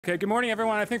Okay, good morning,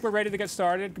 everyone. I think we're ready to get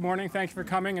started. Good morning. Thank you for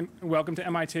coming and welcome to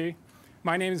MIT.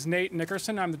 My name is Nate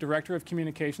Nickerson. I'm the Director of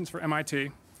Communications for MIT.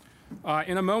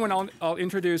 In a moment, I'll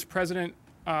introduce President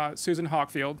Susan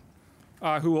Hockfield,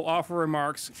 who will offer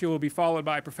remarks. She will be followed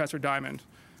by Professor Diamond.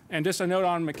 And just a note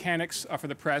on mechanics for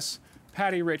the press,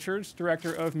 Patty Richards,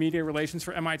 Director of Media Relations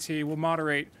for MIT, will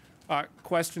moderate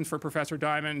questions for Professor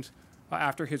Diamond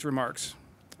after his remarks.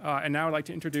 And now I'd like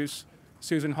to introduce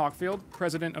Susan Hockfield,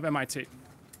 President of MIT.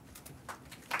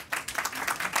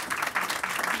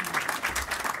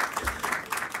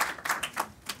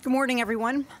 Good morning,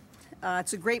 everyone.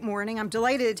 It's a great morning. I'm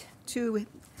delighted to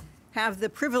have the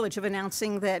privilege of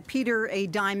announcing that Peter A.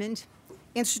 Diamond,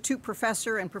 Institute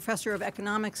Professor and Professor of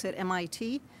Economics at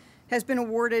MIT, has been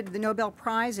awarded the Nobel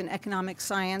Prize in Economic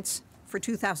Science for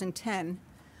 2010,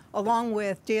 along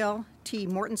with Dale T.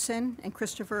 Mortensen and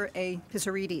Christopher A.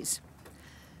 Pissarides.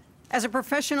 As a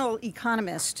professional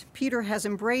economist, Peter has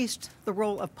embraced the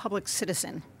role of public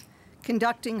citizen,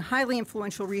 conducting highly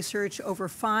influential research over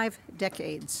 5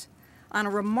 decades on a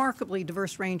remarkably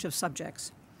diverse range of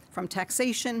subjects, from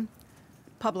taxation,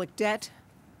 public debt,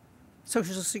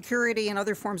 Social Security, and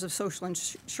other forms of social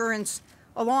insurance,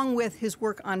 along with his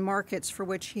work on markets, for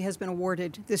which he has been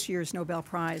awarded this year's Nobel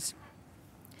Prize.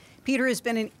 Peter has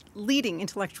been a leading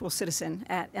intellectual citizen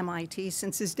at MIT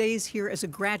since his days here as a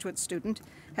graduate student,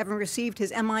 having received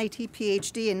his MIT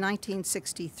PhD in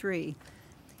 1963.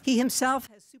 He himself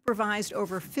has supervised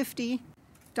over 50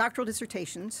 doctoral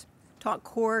dissertations, taught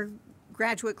core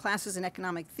graduate classes in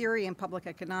economic theory and public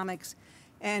economics,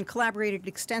 and collaborated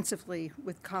extensively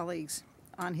with colleagues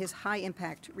on his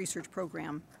high-impact research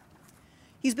program.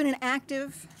 He's been an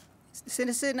active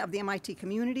citizen of the MIT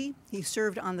community. He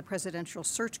served on the Presidential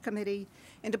Search Committee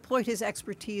and deployed his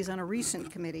expertise on a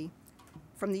recent committee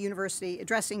from the university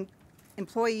addressing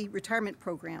employee retirement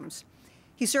programs.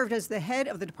 He served as the head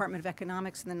of the Department of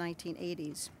Economics in the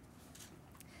 1980s.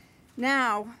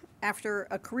 Now, after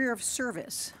a career of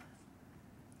service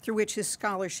through which his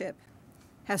scholarship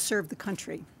has served the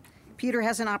country, Peter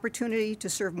has an opportunity to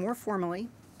serve more formally,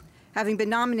 having been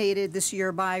nominated this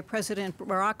year by President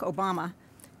Barack Obama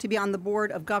to be on the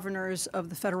board of governors of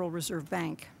the Federal Reserve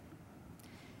Bank.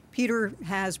 Peter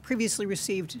has previously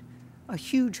received a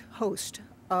huge host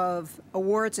of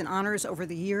awards and honors over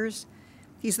the years.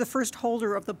 He's the first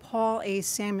holder of the Paul A.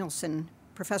 Samuelson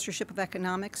Professorship of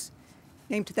Economics,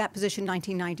 named to that position in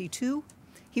 1992.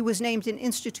 He was named an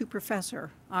Institute Professor,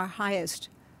 our highest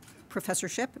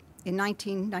professorship, in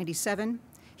 1997.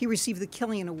 He received the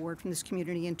Killian Award from this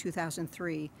community in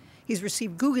 2003. He's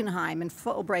received Guggenheim and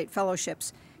Fulbright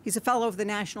fellowships. He's a fellow of the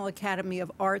National Academy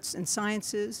of Arts and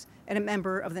Sciences and a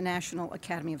member of the National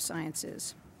Academy of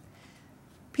Sciences.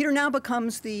 Peter now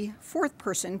becomes the 4th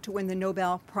person to win the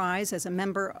Nobel Prize as a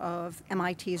member of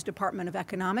MIT's Department of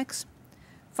Economics,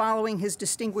 following his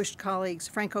distinguished colleagues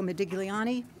Franco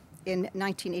Modigliani in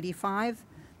 1985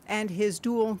 and his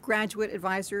dual graduate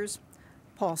advisors,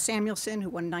 Paul Samuelson, who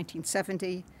won in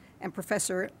 1970, and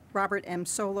Professor Robert M.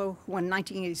 Solow, who won in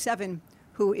 1987,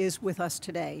 who is with us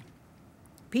today.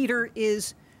 Peter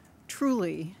is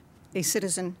truly a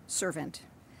citizen servant,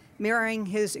 marrying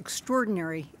his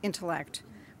extraordinary intellect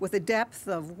with a depth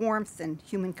of warmth and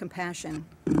human compassion.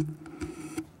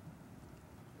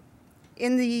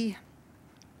 In the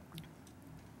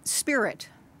spirit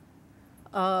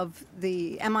of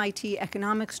the MIT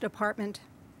Economics Department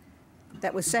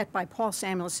that was set by Paul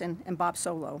Samuelson and Bob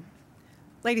Solow.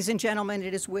 Ladies and gentlemen,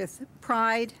 it is with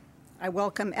pride I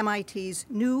welcome MIT's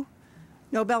new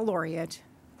Nobel laureate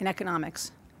in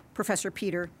economics, Professor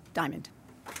Peter Diamond.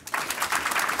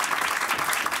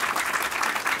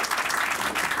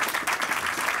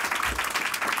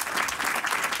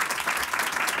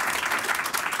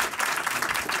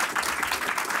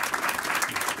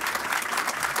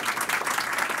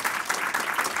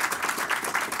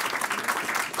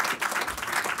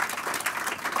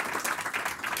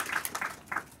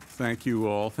 Thank you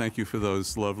all. Thank you for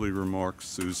those lovely remarks,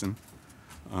 Susan.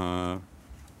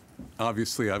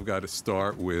 Obviously, I've got to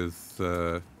start with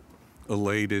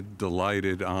elated,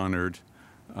 delighted, honored.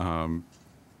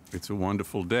 It's a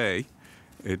wonderful day.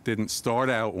 It didn't start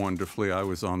out wonderfully. I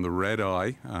was on the red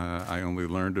eye. I only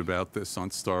learned about this on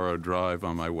Starro Drive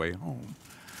on my way home.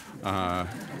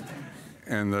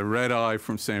 And the red eye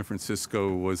from San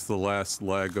Francisco was the last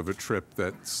leg of a trip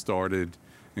that started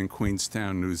in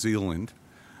Queenstown, New Zealand.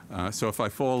 So if I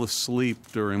fall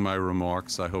asleep during my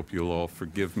remarks, I hope you'll all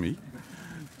forgive me.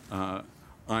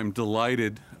 I'm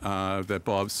delighted that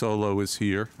Bob Solow is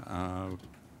here,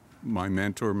 my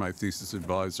mentor, my thesis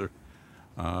advisor,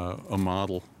 a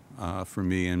model for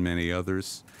me and many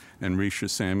others. and Risha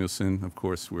Samuelson. Of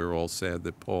course, we're all sad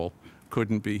that Paul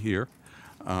couldn't be here.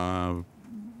 Paul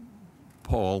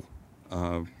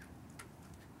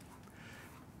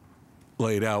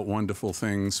laid out wonderful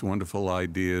things, wonderful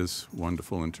ideas,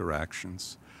 wonderful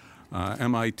interactions.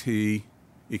 MIT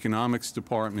Economics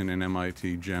Department and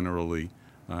MIT generally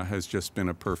has just been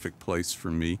a perfect place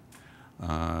for me.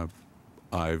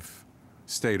 I've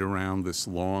stayed around this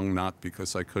long not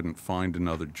because I couldn't find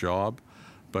another job,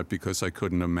 but because I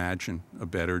couldn't imagine a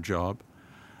better job.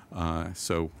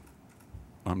 So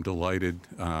I'm delighted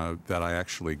that I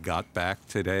actually got back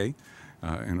today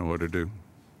in order to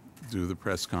do the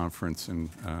press conference and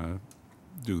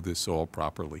do this all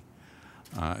properly.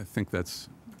 I think that's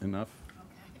enough.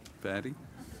 Okay. Patty?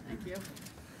 Thank you.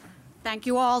 Thank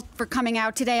you all for coming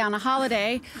out today on a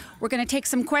holiday. We're going to take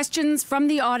some questions from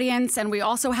the audience, and we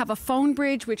also have a phone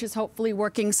bridge, which is hopefully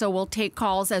working, so we'll take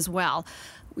calls as well.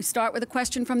 We start with a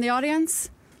question from the audience.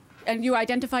 And you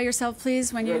identify yourself,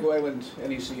 please, when Greg you... Wayland,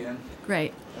 NECN.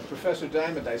 Great. Professor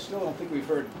Diamond, I still don't think we've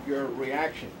heard your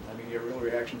reaction. I mean, your real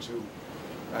reaction to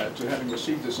having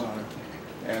received this honor,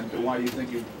 and why you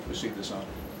think you received this honor.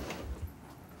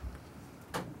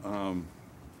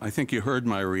 I think you heard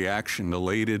my reaction: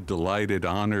 elated, delighted,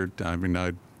 honored. I mean,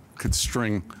 I could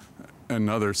string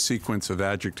another sequence of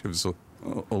adjectives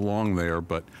along there,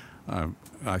 but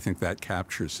I think that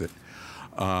captures it.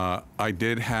 I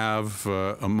did have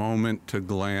a moment to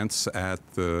glance at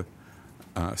the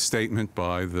statement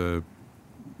by the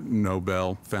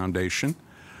Nobel Foundation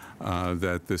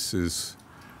that this is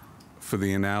for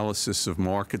the analysis of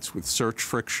markets with search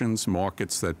frictions,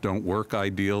 markets that don't work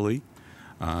ideally.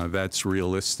 That's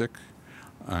realistic.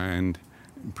 And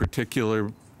in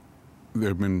particular, there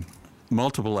have been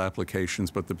multiple applications,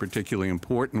 but the particularly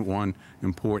important one,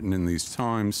 important in these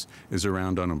times, is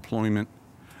around unemployment.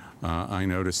 I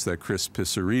noticed that Chris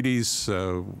Pissarides,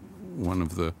 one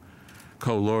of the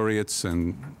co-laureates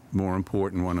and more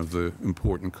important, one of the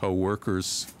important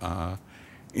co-workers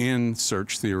in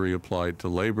search theory applied to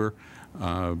labor,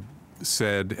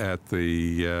 said at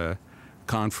the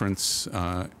conference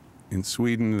in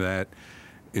Sweden that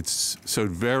it's so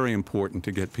very important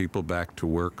to get people back to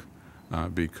work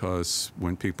because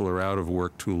when people are out of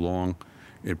work too long,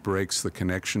 it breaks the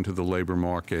connection to the labor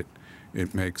market.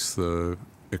 It makes the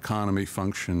economy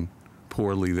function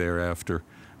poorly thereafter.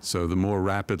 So the more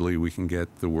rapidly we can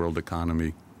get the world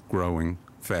economy growing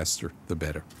faster, the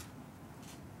better.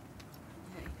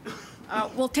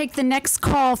 We'll take the next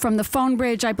call from the phone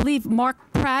bridge. I believe Mark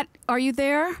Pratt, are you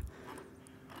there?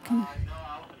 No,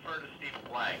 I'll defer to Steve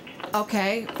Blank.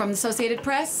 Okay, from the Associated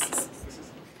Press.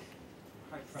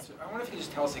 Hi, Professor. I wonder if you could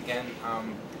just tell us again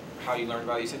how you learned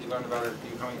about it. You said you learned about it,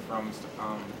 you coming from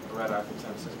Loretta from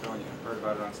San Francisco, and you heard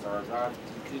about it on Star Abroad.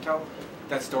 Can you tell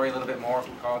that story a little bit more,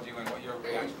 who called you and what your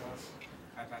reaction was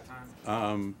at that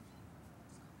time?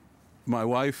 My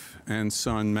wife and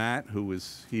son Matt, who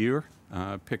was here,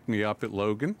 picked me up at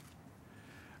Logan,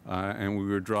 and we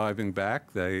were driving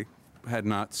back. They had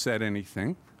not said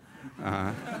anything.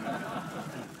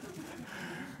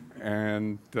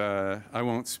 And I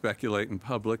won't speculate in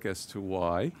public as to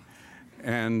why.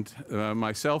 And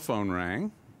my cell phone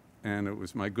rang, and it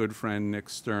was my good friend Nick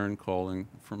Stern calling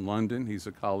from London. He's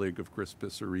a colleague of Chris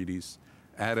Pissarides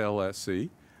at LSE,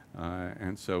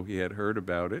 and so he had heard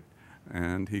about it,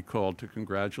 and he called to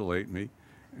congratulate me,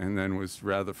 and then was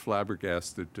rather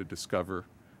flabbergasted to discover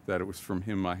that it was from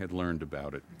him I had learned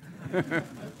about it. Could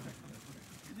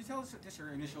you tell us just your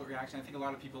initial reaction? I think a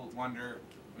lot of people wonder,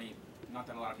 I mean, not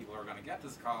that a lot of people are going to get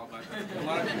this call, but a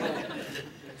lot of people,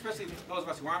 especially those of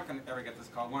us who aren't going to ever get this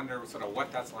call, wonder sort of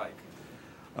what that's like.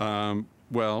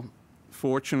 Well,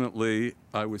 fortunately,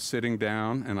 I was sitting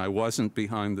down and I wasn't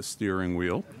behind the steering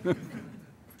wheel.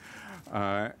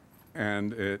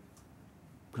 And it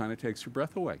kind of takes your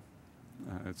breath away.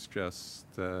 It's just,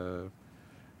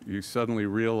 you suddenly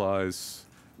realize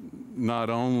not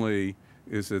only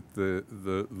is it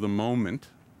the moment,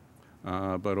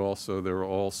 but also there are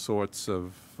all sorts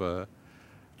of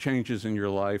changes in your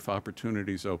life,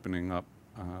 opportunities opening up,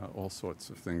 all sorts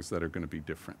of things that are going to be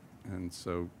different. And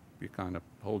so you kind of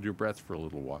hold your breath for a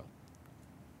little while.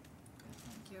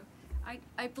 Thank you.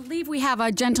 I believe we have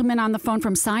a gentleman on the phone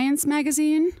from Science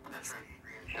Magazine.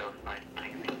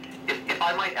 If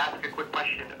I might ask a quick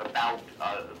question about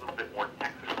a little bit more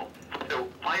technical. So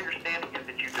my understanding is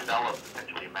that you developed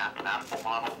essentially a mathematical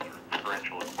model through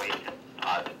differential equation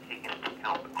to take into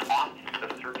account the cost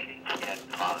of searching and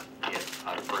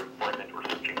for employment or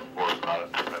searching for the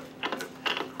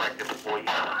correct employee.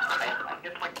 I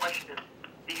guess my question is,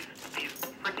 these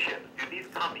frictions, do these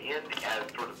come in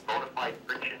as sort of bona fide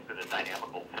frictions in a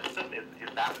dynamical system? Is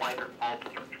that why they're called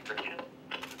search frictions?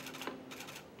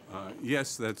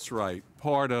 Yes, that's right.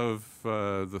 Part of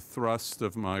the thrust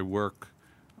of my work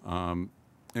in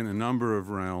a number of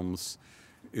realms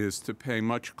is to pay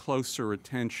much closer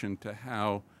attention to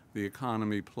how the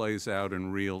economy plays out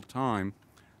in real time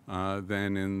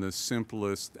than in the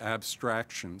simplest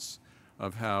abstractions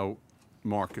of how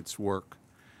markets work.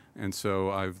 And so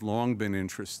I've long been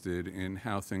interested in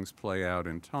how things play out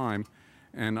in time.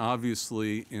 And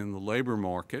obviously in the labor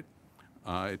market,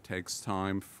 it takes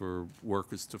time for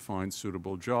workers to find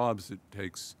suitable jobs. It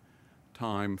takes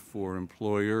time for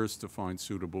employers to find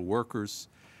suitable workers.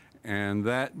 And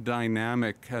that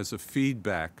dynamic has a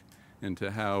feedback into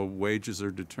how wages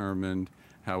are determined,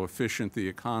 how efficient the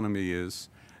economy is.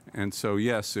 And so,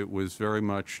 yes, it was very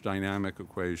much dynamic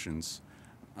equations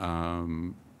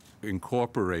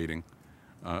incorporating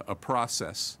a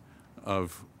process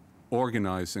of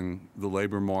organizing the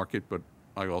labor market, but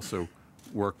I also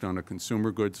worked on a consumer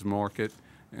goods market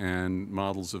and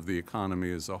models of the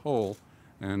economy as a whole.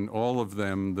 And all of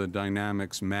them, the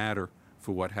dynamics matter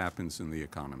for what happens in the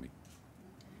economy.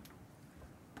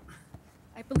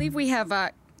 I believe we have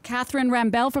Catherine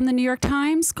Rambel from the New York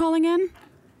Times calling in. Do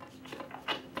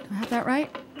I have that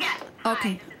right? Yes.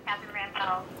 Okay. Hi, this is Catherine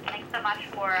Rambel. Thanks so much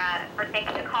for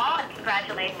taking the call, and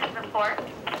congratulations, of course.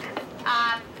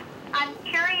 I'm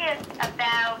curious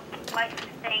about what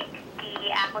you think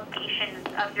the applications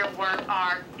of your work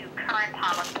are to current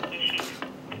policy issues.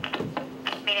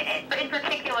 I mean, in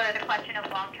particular, the question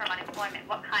of long-term unemployment.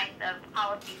 What kinds of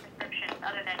policy prescriptions,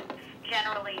 other than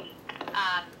generally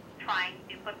trying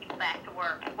to put people back to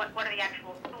work, what are the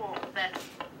actual tools that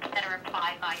are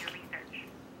applied by your research?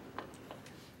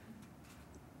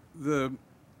 The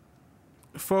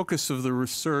focus of the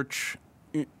research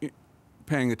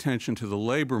paying attention to the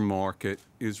labor market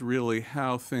is really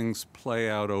how things play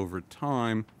out over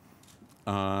time.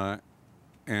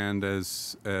 And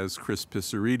as Chris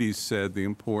Pissarides said, the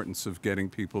importance of getting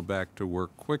people back to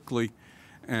work quickly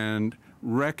and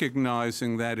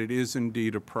recognizing that it is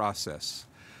indeed a process,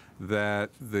 that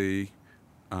the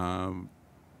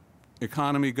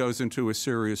economy goes into a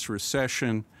serious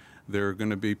recession. There are going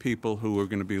to be people who are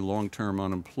going to be long-term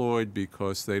unemployed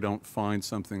because they don't find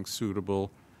something suitable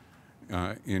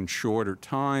in shorter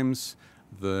times.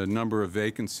 The number of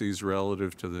vacancies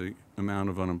relative to the amount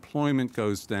of unemployment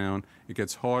goes down. It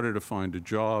gets harder to find a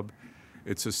job.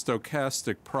 It's a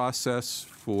stochastic process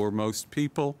for most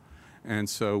people. And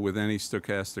so with any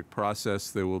stochastic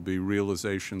process, there will be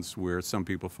realizations where some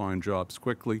people find jobs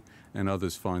quickly and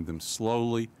others find them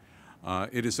slowly.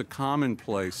 It is a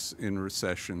commonplace in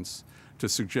recessions to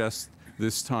suggest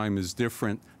this time is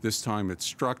different, this time it's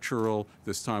structural,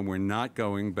 this time we're not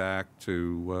going back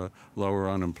to lower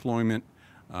unemployment.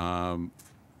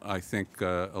 I think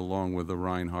along with the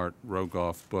Reinhart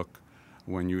Rogoff book,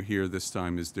 when you hear this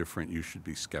time is different, you should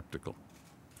be skeptical.